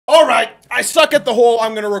All right, I suck at the whole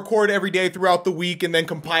I'm gonna record every day throughout the week and then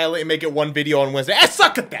compile it and make it one video on Wednesday. I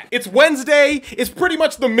suck at that. It's Wednesday. It's pretty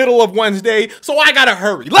much the middle of Wednesday, so I gotta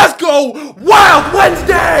hurry. Let's go Wild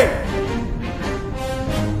Wednesday!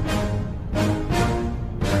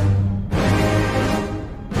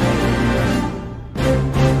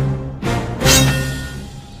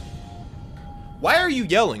 Why are you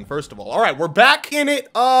yelling, first of all? All right, we're back in it.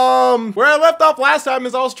 Where I left off last time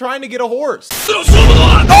is I was trying to get a horse.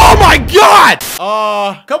 Oh my God!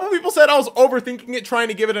 A couple people said I was overthinking it, trying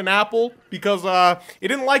to give it an apple because, it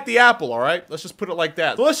didn't like the apple, all right? Let's just put it like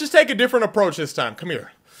that. So let's just take a different approach this time. Come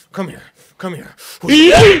here. Come here. Come here.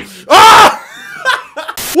 Ah!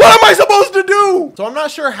 What am I supposed to do? So I'm not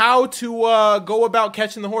sure how to, go about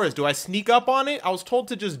catching the horse. Do I sneak up on it? I was told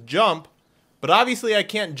to just jump, but obviously I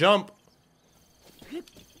can't jump.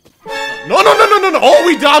 No. Oh,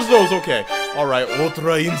 we dodged those. Okay. All right.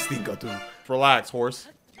 Otra instinct. Relax, horse.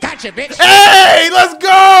 Gotcha, bitch. Hey, let's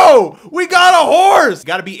go. We got a horse.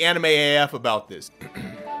 Got to be anime AF about this.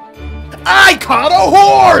 I caught a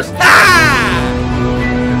horse. Ah!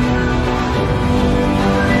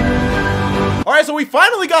 All right, so we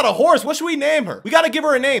finally got a horse. What should we name her? We got to give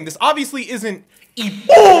her a name. This obviously isn't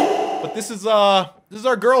but this is our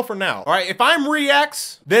girl for now. All right, if I'm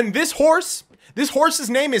SeeReax, then this horse's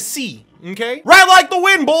name is C, okay? Right like the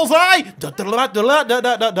wind, bullseye!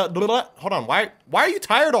 Hold on, why are you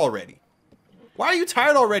tired already? Why are you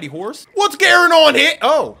tired already, horse? What's going on here?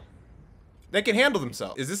 Oh, they can handle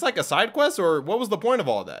themselves. Is this like a side quest, or what was the point of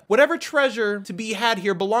all that? Whatever treasure to be had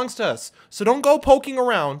here belongs to us, so don't go poking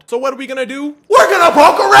around. So what are we gonna do? We're gonna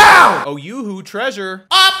poke around! Oh, yoo-hoo, treasure.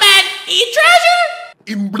 Up and eat treasure!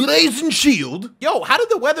 Emblazoned shield. Yo, how did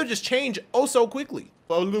the weather just change oh so quickly?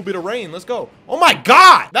 A little bit of rain, let's go. Oh my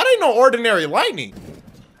God, that ain't no ordinary lightning.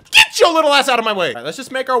 Get your little ass out of my way. All right, let's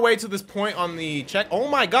just make our way to this point on the check. Oh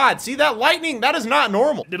my God, see that lightning? That is not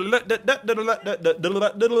normal.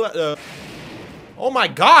 Oh my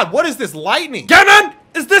God, what is this lightning? Cannon,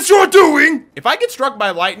 is this your doing? If I get struck by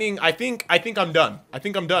lightning, I think I'm done. I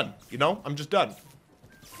think I'm done, you know? I'm just done.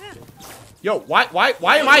 Yo, why am I,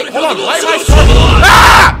 hold on, why am I struggling?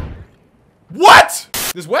 Ah! What?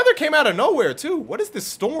 This weather came out of nowhere too. What is this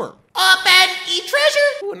storm? Up and eat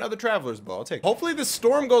treasure! Ooh, another traveler's bow, I'll take it. Hopefully this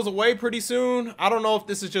storm goes away pretty soon. I don't know if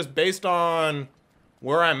this is just based on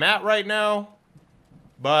where I'm at right now,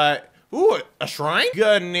 but, ooh, a shrine?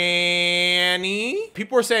 Good nanny.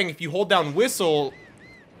 People are saying if you hold down whistle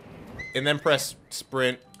and then press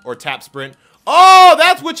sprint or tap sprint. Oh,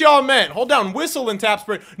 that's what y'all meant. Hold down whistle and tap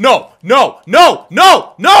sprint. No. Why?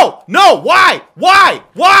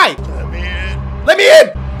 Let me in!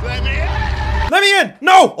 Let me in!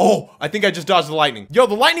 No! Oh, I think I just dodged the lightning. Yo,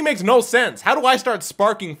 the lightning makes no sense. How do I start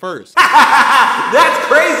sparking first? That's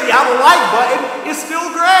crazy how the like button is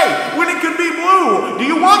still gray when it could be blue. Do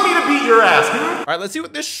you want me to beat your ass? All right, let's see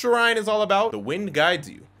what this shrine is all about. The wind guides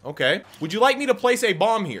you. Okay. Would you like me to place a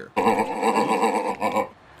bomb here?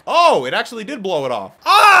 Oh, it actually did blow it off.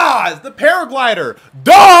 Ah, it's the paraglider.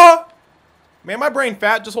 Duh! Man, my brain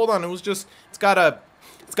fat. Just hold on. It's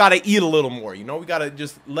gotta eat a little more, you know? We gotta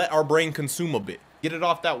just let our brain consume a bit. Get it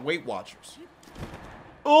off that Weight Watchers.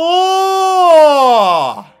 Oh!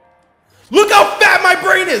 Look how fat my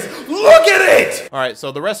brain is! Look at it! All right,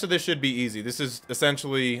 so the rest of this should be easy. This is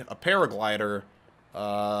essentially a paraglider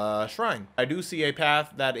shrine. I do see a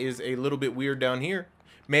path that is a little bit weird down here.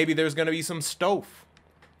 Maybe there's gonna be some stove.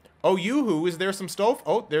 Oh, yoo-hoo, is there some stove?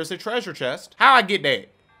 Oh, there's a treasure chest. How I get that?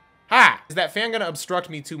 Ha! Is that fan gonna obstruct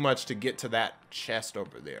me too much to get to that chest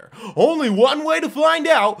over there? Only one way to find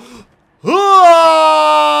out.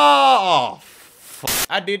 Oh, fuck.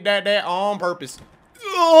 I did that on purpose.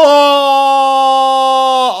 Oh,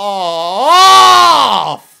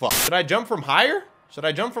 fuck. Should I jump from higher? Should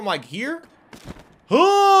I jump from like here? Oh,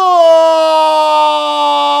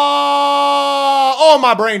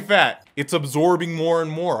 my brain fat. It's absorbing more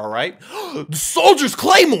and more, all right? The soldier's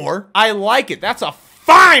claymore? I like it. That's a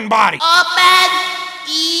fine body. Up and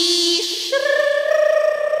eat.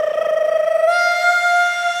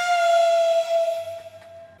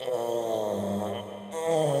 Oh,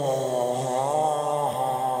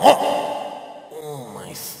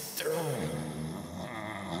 my sternum.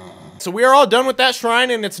 So we are all done with that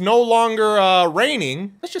shrine and it's no longer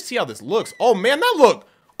raining. Let's just see how this looks. Oh man, that look.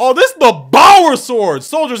 Oh, this is the Bower sword.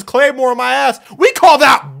 Soldier's claymore on my ass. We call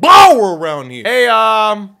that Bower around here. Hey,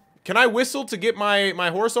 can I whistle to get my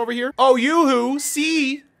horse over here? Oh, yoo-hoo,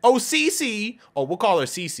 C. Oh, CC. Oh, we'll call her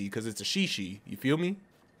CC because it's a she. You feel me?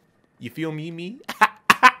 You feel me?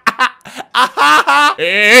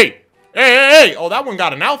 Hey. Oh, that one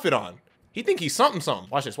got an outfit on. He think he's something.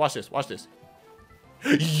 Watch this.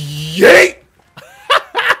 Yeet!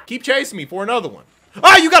 Keep chasing me for another one.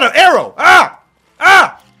 Ah, you got an arrow. Ah!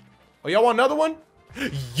 Ah! Oh, y'all want another one?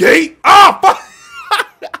 Yeet! Ah, fuck!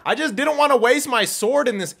 I just didn't want to waste my sword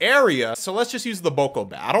in this area, so let's just use the Boko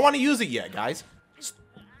Bat. I don't want to use it yet, guys.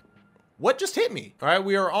 What just hit me? All right,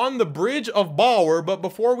 we are on the bridge of Baller, but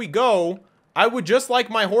before we go, I would just like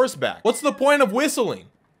my horse back. What's the point of whistling?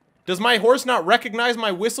 Does my horse not recognize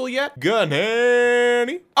my whistle yet? Good,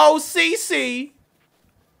 Nanny. Oh, CC.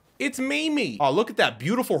 It's Mimi. Oh, look at that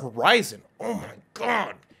beautiful horizon. Oh my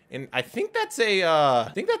God. And I think that's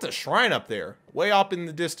a shrine up there, way up in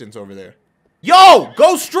the distance over there. Yo,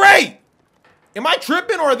 go straight. Am I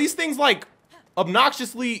tripping, or are these things like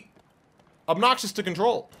obnoxious to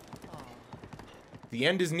control? The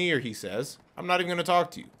end is near, he says. I'm not even gonna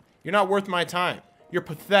talk to you. You're not worth my time. You're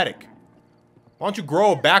pathetic. Why don't you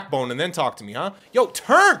grow a backbone and then talk to me, huh? Yo,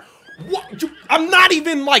 turn. What? I'm not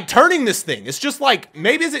even like turning this thing. It's just like,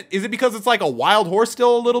 maybe is it because it's like a wild horse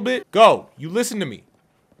still a little bit? Go. You listen to me.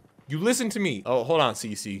 You listen to me. Oh, hold on,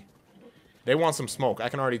 CC. They want some smoke. I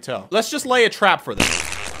can already tell. Let's just lay a trap for them.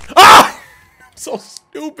 Ah! I'm so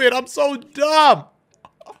stupid. I'm so dumb.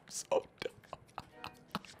 I'm so dumb.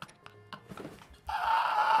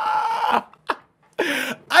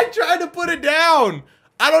 I tried to put it down.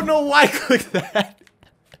 I don't know why I clicked that.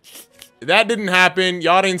 That didn't happen.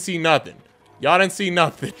 Y'all didn't see nothing. Y'all didn't see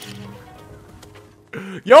nothing.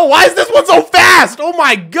 Yo, why is this one so fast? Oh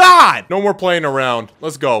my God. No more playing around.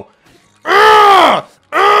 Let's go.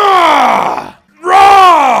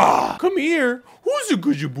 Come here. Who's a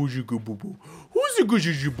goody bougie boo boo? Who's a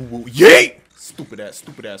goody boo boo? Yeet! Stupid ass,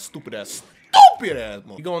 stupid ass, stupid ass, stupid ass.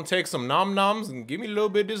 You gonna take some nom noms and give me a little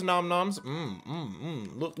bit of this nom noms?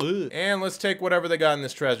 Look good. And let's take whatever they got in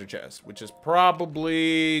this treasure chest, which is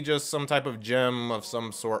probably just some type of gem of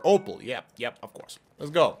some sort. Opal. Yep, of course.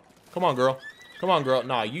 Let's go. Come on, girl. Come on, girl.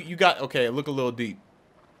 Nah, you got, okay, look a little deep.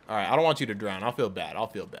 All right, I don't want you to drown. I'll feel bad.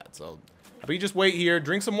 So, but you just wait here.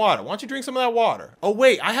 Drink some water. Why don't you drink some of that water? Oh,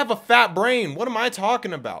 wait, I have a fat brain. What am I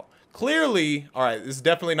talking about? Clearly, all right, this is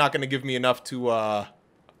definitely not going to give me enough to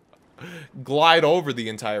glide over the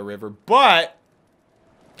entire river, but...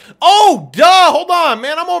 Oh, duh! Hold on,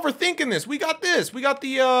 man. I'm overthinking this. We got this. We got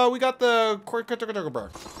the... All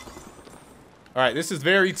right, this is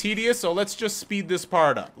very tedious, so let's just speed this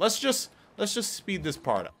part up. Let's just speed this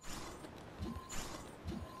part up.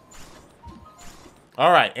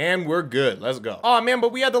 All right, and we're good. Let's go. Oh, man,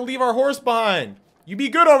 but we had to leave our horse behind. You be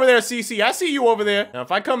good over there, CC. I see you over there. Now,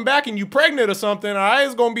 if I come back and you pregnant or something, all right,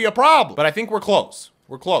 it's gonna be a problem. But I think we're close.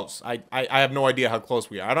 We're close. I have no idea how close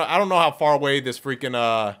we are. I don't know how far away this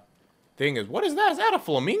freaking thing is. What is that? Is that a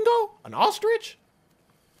flamingo? An ostrich?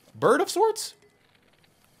 Bird of sorts?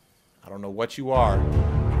 I don't know what you are.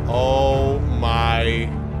 Oh my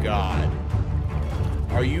God.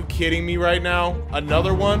 Are you kidding me right now?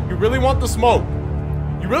 Another one? You really want the smoke?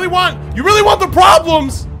 You really want the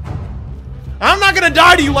problems? I'm not gonna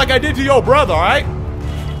die to you like I did to your brother, all right?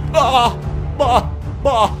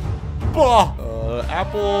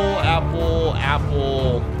 Apple.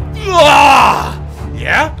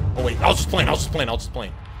 Yeah? Oh wait, I was just playing. Get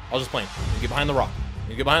behind the rock.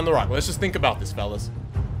 Let's just think about this, fellas.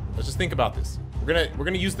 Let's just think about this. We're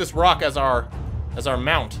gonna use this rock as our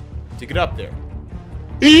mount to get up there.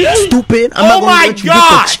 Stupid! I'm not gonna let you get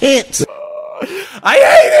the chance. I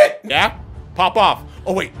hate it. Yeah, pop off.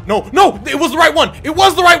 Oh wait, no, it was the right one. It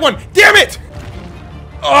was the right one. Damn it!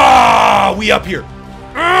 Ah, we up here.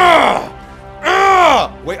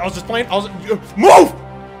 Wait, I was just playing. Move!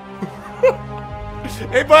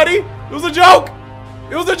 Hey, buddy, it was a joke.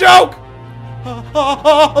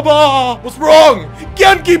 What's wrong?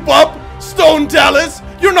 Can't keep up, Stone Talus.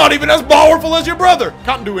 You're not even as powerful as your brother.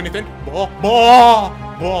 Can't do anything. I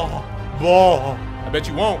bet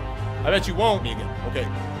you won't. Me again. Okay.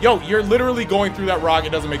 Yo, you're literally going through that rock.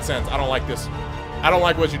 It doesn't make sense. I don't like this. I don't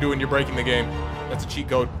like what you're doing. You're breaking the game. That's a cheat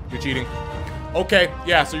code. You're cheating. Okay.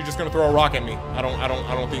 Yeah. So you're just gonna throw a rock at me. I don't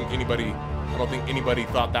think anybody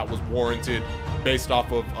thought that was warranted based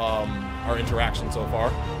off of our interaction so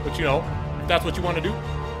far. But you know, if that's what you want to do,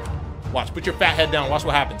 watch. Put your fat head down. Watch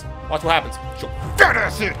what happens. Show fat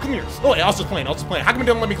ass head. Come here. Oh, yeah, I was just playing. How come it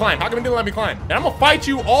didn't let me climb? And I'm gonna fight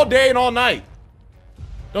you all day and all night.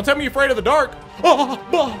 Don't tell me you're afraid of the dark. One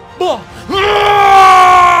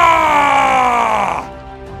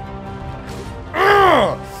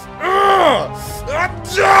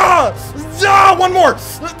more.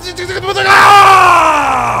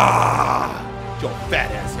 Yo, fat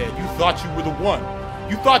ass head. You thought you were the one.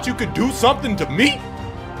 You thought you could do something to me?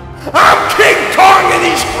 I'm King Kong in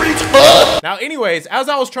these streets. Now, anyways, as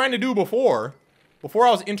I was trying to do before I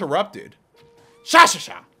was interrupted,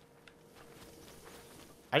 Sha-sha-sha.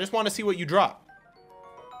 I just want to see what you drop.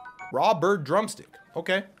 Raw bird drumstick.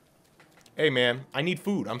 Okay. Hey, man. I need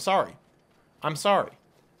food. I'm sorry. I'm sorry.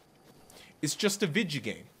 It's just a video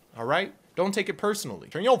game. All right? Don't take it personally.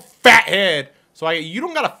 Turn your fat head. So you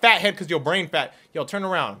don't got a fat head because your brain fat. Yo, turn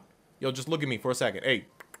around. Yo, just look at me for a second. Hey.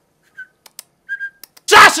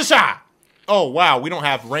 Sha-sha-sha! Oh, wow. We don't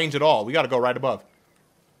have range at all. We got to go right above.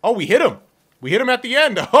 Oh, we hit him. We hit him at the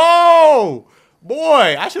end. Oh,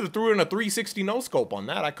 boy. I should have threw in a 360 no scope on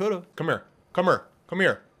that. I could have. Come here. Come here. Come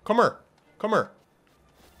here. Come here. Come here.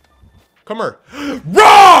 Come here.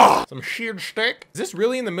 Raw! Some sheared steak. Is this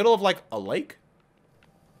really in the middle of like a lake?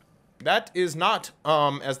 That is not,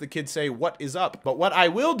 as the kids say, what is up. But what I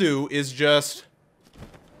will do is just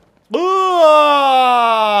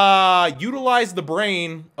utilize the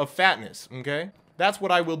brain of fatness, okay? That's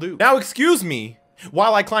what I will do. Now, excuse me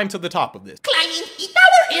while I climb to the top of this. Climbing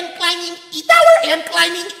e-tower and climbing e-tower and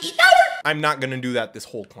climbing e-tower. I'm not gonna do that this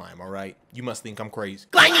whole climb, all right? You must think I'm crazy.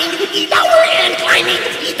 Climbing e-tower and climbing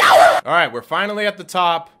e-tower. All right, we're finally at the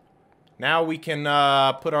top. Now we can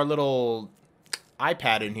put our little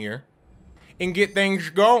iPad in here and get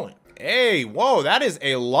things going. Hey, whoa, that is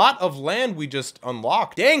a lot of land we just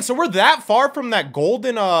unlocked. Dang, so we're that far from that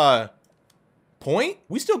golden point?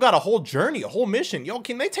 We still got a whole journey, a whole mission. Yo,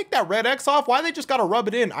 can they take that red X off? Why they just gotta rub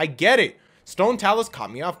it in? I get it. Stone Talus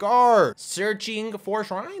caught me off guard. Searching for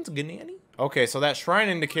shrines, Ganani. Okay, so that shrine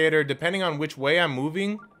indicator, depending on which way I'm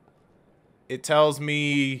moving, it tells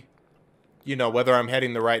me, you know, whether I'm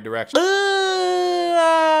heading the right direction.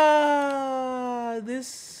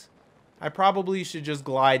 I probably should just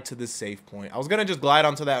glide to this safe point. I was gonna just glide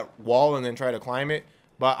onto that wall and then try to climb it,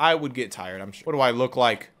 but I would get tired, I'm sure. What do I look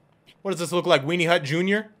like? What does this look like, Weenie Hut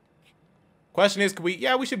Jr.? Question is,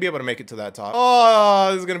 yeah, we should be able to make it to that top.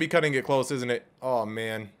 Oh, this is gonna be cutting it close, isn't it? Oh,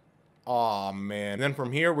 man. Oh, man. And then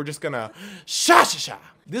from here, we're just gonna sha-sha-sha.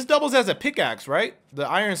 This doubles as a pickaxe, right? The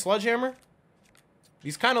iron sledgehammer?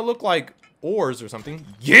 These kind of look like oars or something.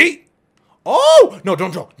 Yeet! Oh! No,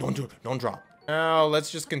 don't drop. Don't do it. Don't drop. Now,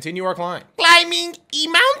 let's just continue our climb. Climbing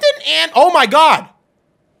e-mountain and... Oh, my God!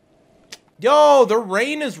 Yo, the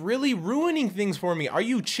rain is really ruining things for me. Are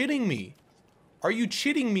you cheating me? Are you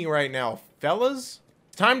cheating me right now, fellas?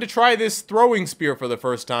 Time to try this throwing spear for the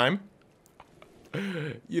first time.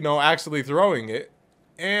 You know, actually throwing it.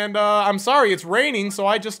 And, I'm sorry, it's raining, so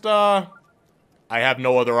I just, I have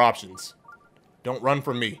no other options. Don't run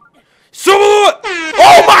from me.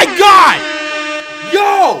 Oh my God!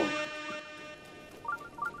 Yo!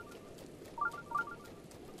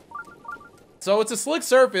 So it's a slick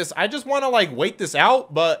surface. I just want to like wait this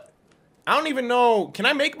out, but I don't even know. Can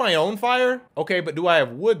I make my own fire? Okay, but do I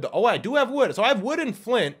have wood? Oh, I do have wood. So I have wood and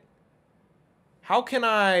flint. How can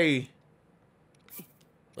I...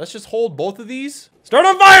 Let's just hold both of these. Start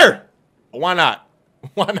on fire! Why not?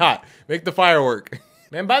 Why not? Make the firework.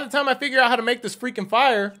 Man, by the time I figure out how to make this freaking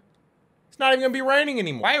fire, it's not even gonna be raining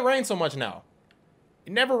anymore. Why it rain so much now?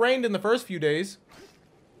 It never rained in the first few days.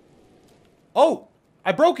 Oh!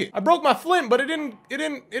 I broke it. I broke my flint, but it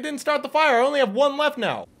didn't start the fire. I only have one left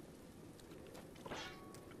now.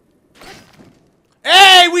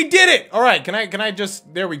 Hey, we did it! All right, can I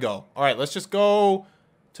just, there we go. All right, let's just go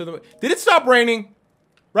to the, did it stop raining?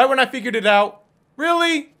 Right when I figured it out?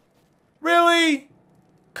 Really? Really?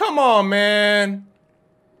 Come on, man.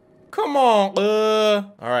 Come on.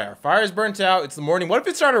 All right, our fire's burnt out. It's the morning. What if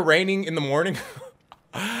it started raining in the morning?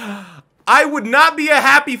 I would not be a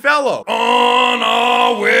happy fellow. On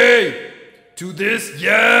our way to this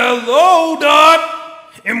yellow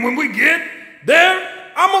dot. And when we get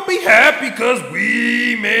there, I'm gonna be happy cause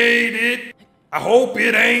we made it. I hope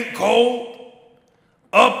it ain't cold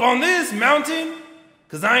up on this mountain,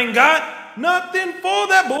 cause I ain't got nothing for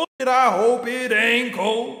that bullshit. I hope it ain't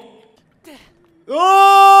cold.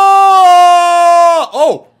 Oh,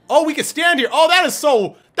 we can stand here. Oh, that is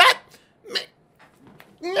so,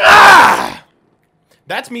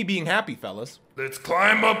 that's me being happy, fellas. Let's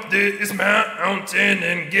climb up this mountain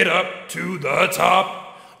and get up to the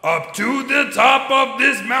top. Up to the top of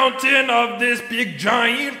this mountain, of this big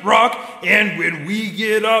giant rock. And when we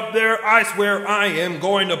get up there, I swear I am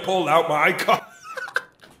going to pull out my cock.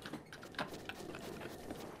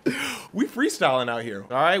 We freestyling out here. All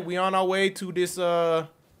right, we on our way to this, the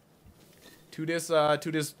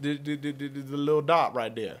little dot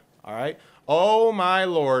right there. All right. Oh my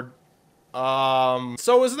Lord.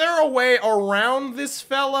 So is there a way around this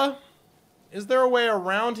fella? Is there a way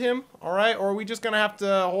around him? All right, or are we just gonna have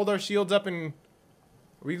to hold our shields up and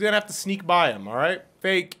we're gonna have to sneak by him? All right,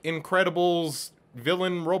 fake Incredibles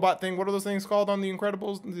villain robot thing. What are those things called on the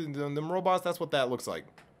Incredibles? Them robots. That's what that looks like.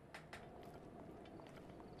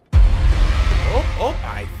 Oh,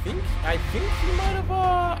 I think he might have,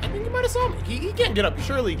 I think he might have saw me. He can't get up.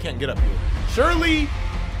 Surely he can't get up here.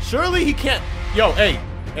 Surely he can't. Yo, hey.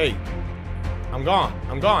 I'm gone.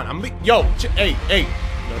 Hey.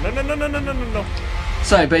 No.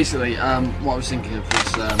 So basically, what I was thinking of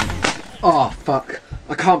was, oh fuck,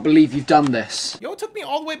 I can't believe you've done this. Yo, it took me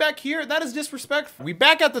all the way back here. That is disrespectful. We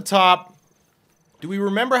back at the top. Do we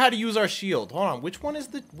remember how to use our shield? Hold on, which one is,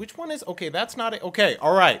 okay, that's not it. Okay,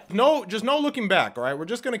 all right. No, just no looking back, all right? We're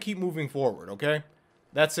just gonna keep moving forward, okay?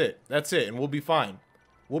 That's it, and we'll be fine.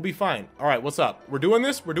 All right, what's up? We're doing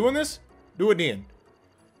this? Do it, Deion.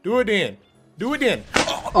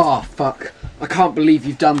 Oh fuck, I can't believe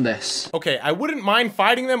you've done this. Okay, I wouldn't mind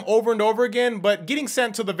fighting them over and over again, but getting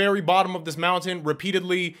sent to the very bottom of this mountain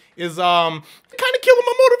repeatedly is, kind of killing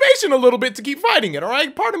my motivation a little bit to keep fighting it, all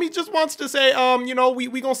right? Part of me just wants to say, you know,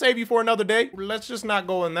 we gonna save you for another day. Let's just not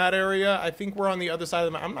go in that area. I think we're on the other side of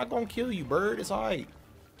the mountain. I'm not gonna kill you, bird. It's all right.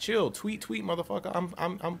 Chill, tweet, motherfucker.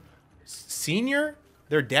 I'm senior?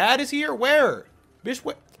 Their dad is here? Where? Bitch,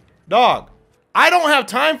 what? Dog, I don't have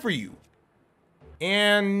time for you.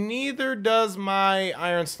 And neither does my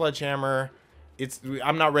iron sledgehammer.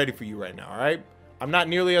 I'm not ready for you right now, all right? I'm not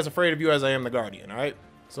nearly as afraid of you as I am the Guardian, all right?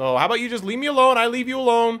 So how about you just leave me alone? I leave you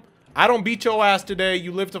alone. I don't beat your ass today.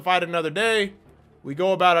 You live to fight another day. We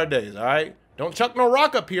go about our days, all right? Don't chuck no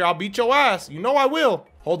rock up here. I'll beat your ass. You know I will.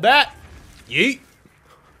 Hold that. Yeet.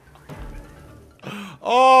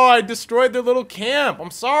 Oh, I destroyed their little camp.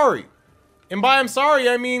 I'm sorry. And by I'm sorry,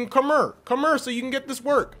 I mean come here so you can get this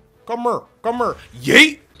work. Come here.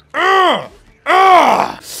 Yeet!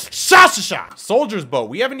 Sha! Soldier's bow.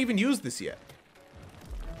 We haven't even used this yet.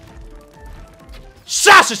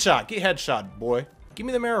 Sha! Get headshot, boy. Give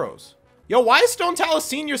me them arrows. Yo, why is Stone Talus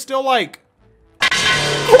Senior still like...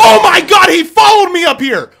 Oh my god, he followed me up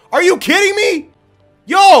here! Are you kidding me?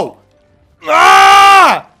 Yo!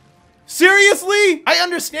 Seriously? I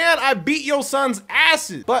understand I beat your son's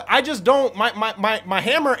asses, but I just don't... My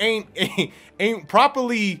hammer ain't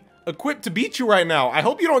properly... equipped to beat you right now. I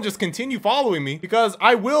hope you don't just continue following me, because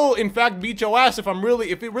I will in fact beat your ass if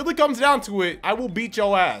it really comes down to it. I will beat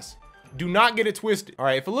your ass. Do not get it twisted. All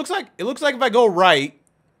right, if it looks like if I go right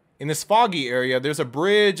in this foggy area, there's a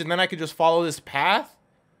bridge, and then I could just follow this path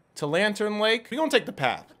to Lantern Lake. We're gonna take the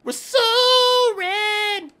path. We're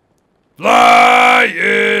soaring,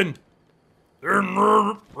 flying.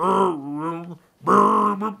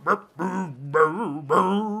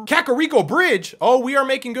 Kakariko Bridge. Oh, we are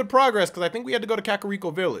making good progress because I think we had to go to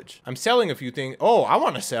Kakariko Village. I'm selling a few things. Oh, I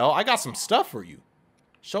want to sell. I got some stuff for you.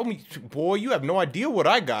 Show me, boy, you have no idea what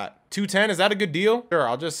I got. 210, is that a good deal? Sure,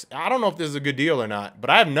 I don't know if this is a good deal or not, but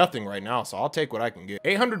I have nothing right now, so I'll take what I can get.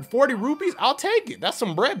 840 rupees, I'll take it. That's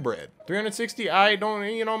some bread. 360, I don't,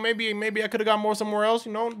 you know, maybe I could have got more somewhere else,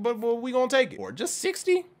 you know, but we gonna take it. Or just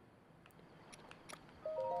 60?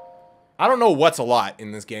 I don't know what's a lot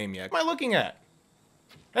in this game yet. What am I looking at?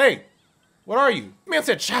 Hey, what are you? Man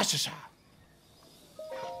said sha.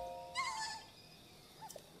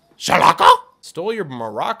 Shalaka? Stole your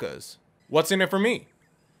maracas. What's in it for me?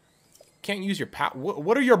 Can't use your power.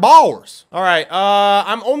 What are your powers? All right,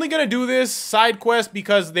 I'm only gonna do this side quest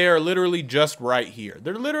because they're literally just right here.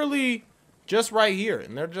 They're literally just right here,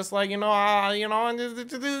 and they're just like, and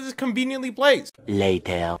this is conveniently placed.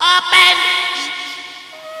 Later.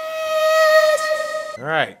 All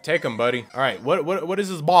right, take him, buddy. All right, what is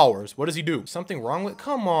his powers? What does he do? Something wrong with?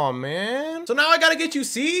 Come on, man. So now I gotta get you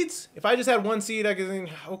seeds? If I just had one seed, I could,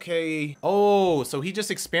 okay. Oh, so he just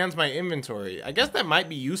expands my inventory. I guess that might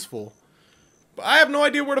be useful. But I have no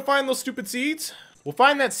idea where to find those stupid seeds. We'll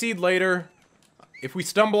find that seed later. If we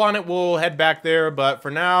stumble on it, we'll head back there. But for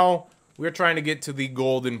now, we're trying to get to the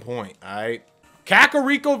golden point, all right?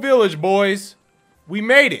 Kakariko Village, boys. We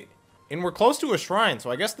made it. And we're close to a shrine, so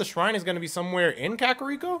I guess the shrine is gonna be somewhere in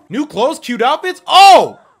Kakariko? New clothes, cute outfits?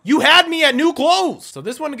 Oh! You had me at new clothes! So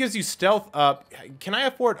this one gives you stealth up. Can I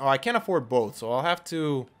afford, oh, I can't afford both, so I'll have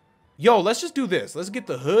to, yo, let's just do this. Let's get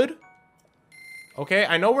the hood. Okay,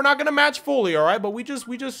 I know we're not gonna match fully, all right? But we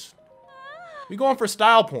going for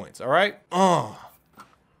style points, all right? Oh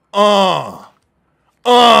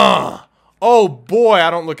boy,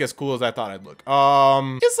 I don't look as cool as I thought I'd look.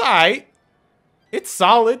 It's alright. It's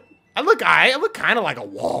solid. I look kind of like a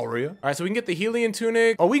warrior. All right, so we can get the Helion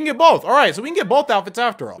tunic. Oh, we can get both. All right, so we can get both outfits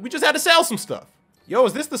after all. We just had to sell some stuff. Yo,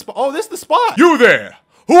 is this the spot? Oh, this is the spot. You there,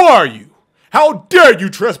 who are you? How dare you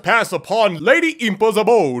trespass upon Lady Impa's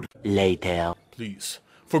abode? Later. Please,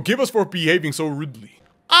 forgive us for behaving so rudely.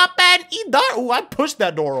 Ooh, I pushed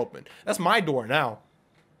that door open. That's my door now.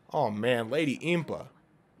 Oh man, Lady Impa.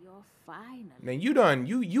 finally. Man,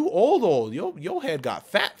 you old. Your head got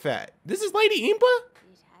fat. This is Lady Impa?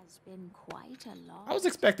 It has been quite a long. I was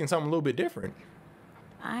expecting something a little bit different.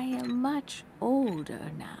 I am much older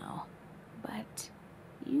now, but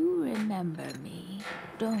you remember me,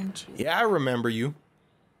 don't you? Yeah, I remember you.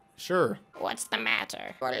 Sure. What's the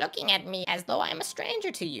matter? You're looking at me as though I'm a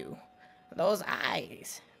stranger to you. Those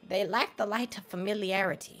eyes, they lack the light of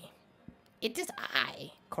familiarity. It is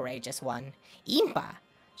I, courageous one, Impa.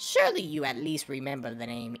 Surely you at least remember the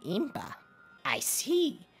name Impa. I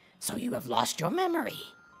see. So you have lost your memory.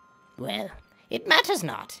 Well, it matters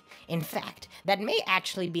not. In fact, that may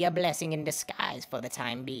actually be a blessing in disguise for the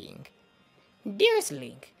time being. Dearest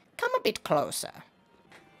Link, come a bit closer.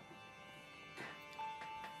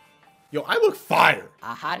 Yo, I look fire.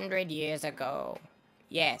 100 years ago.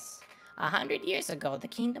 Yes, 100 years ago, the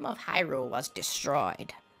kingdom of Hyrule was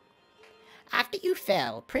destroyed. After you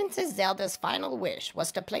fell, Princess Zelda's final wish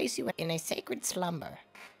was to place you in a sacred slumber.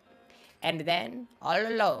 And then, all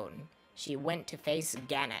alone, she went to face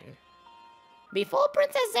Ganon. Before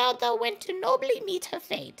Princess Zelda went to nobly meet her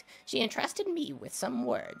fate, she entrusted me with some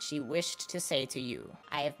words she wished to say to you.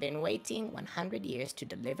 I have been waiting 100 years to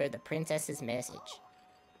deliver the princess's message.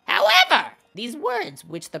 However, these words,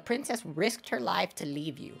 which the princess risked her life to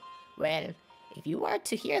leave you, well, if you are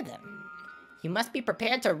to hear them, you must be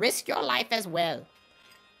prepared to risk your life as well.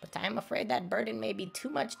 But I am afraid that burden may be too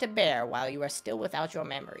much to bear while you are still without your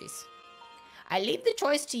memories. I leave the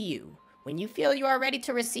choice to you. When you feel you are ready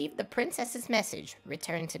to receive the princess's message,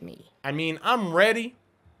 return to me. I mean, I'm ready.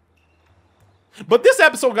 But this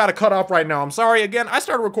episode got to cut off right now. I'm sorry. Again, I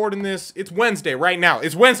started recording this. It's Wednesday right now.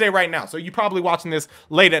 It's Wednesday right now. So you're probably watching this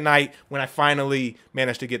late at night when I finally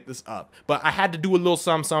managed to get this up. But I had to do a little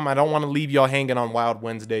something. I don't want to leave y'all hanging on Wild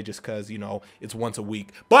Wednesday just because, you know, it's once a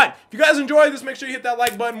week. But if you guys enjoyed this, make sure you hit that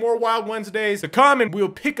like button. More Wild Wednesdays to come, and we'll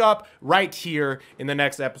pick up right here in the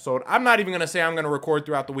next episode. I'm not even going to say I'm going to record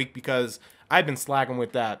throughout the week because I've been slacking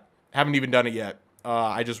with that. Haven't even done it yet.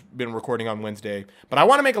 I just been recording on Wednesday, but I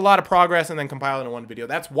want to make a lot of progress and then compile it in one video.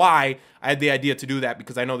 That's why I had the idea to do that,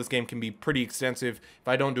 because I know this game can be pretty extensive if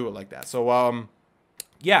I don't do it like that. So,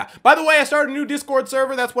 yeah. By the way, I started a new Discord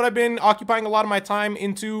server. That's what I've been occupying a lot of my time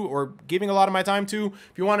into, or giving a lot of my time to.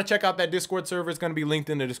 If you want to check out that Discord server, it's going to be linked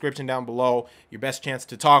in the description down below. Your best chance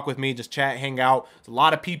to talk with me, just chat, hang out. There's a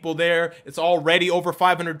lot of people there. It's already over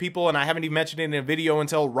 500 people, and I haven't even mentioned it in a video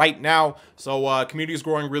until right now. So, community is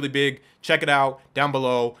growing really big. Check it out down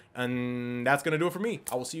below, and that's going to do it for me.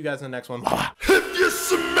 I will see you guys in the next one. Bye. If you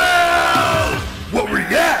smell what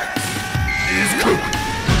reacts is cooking.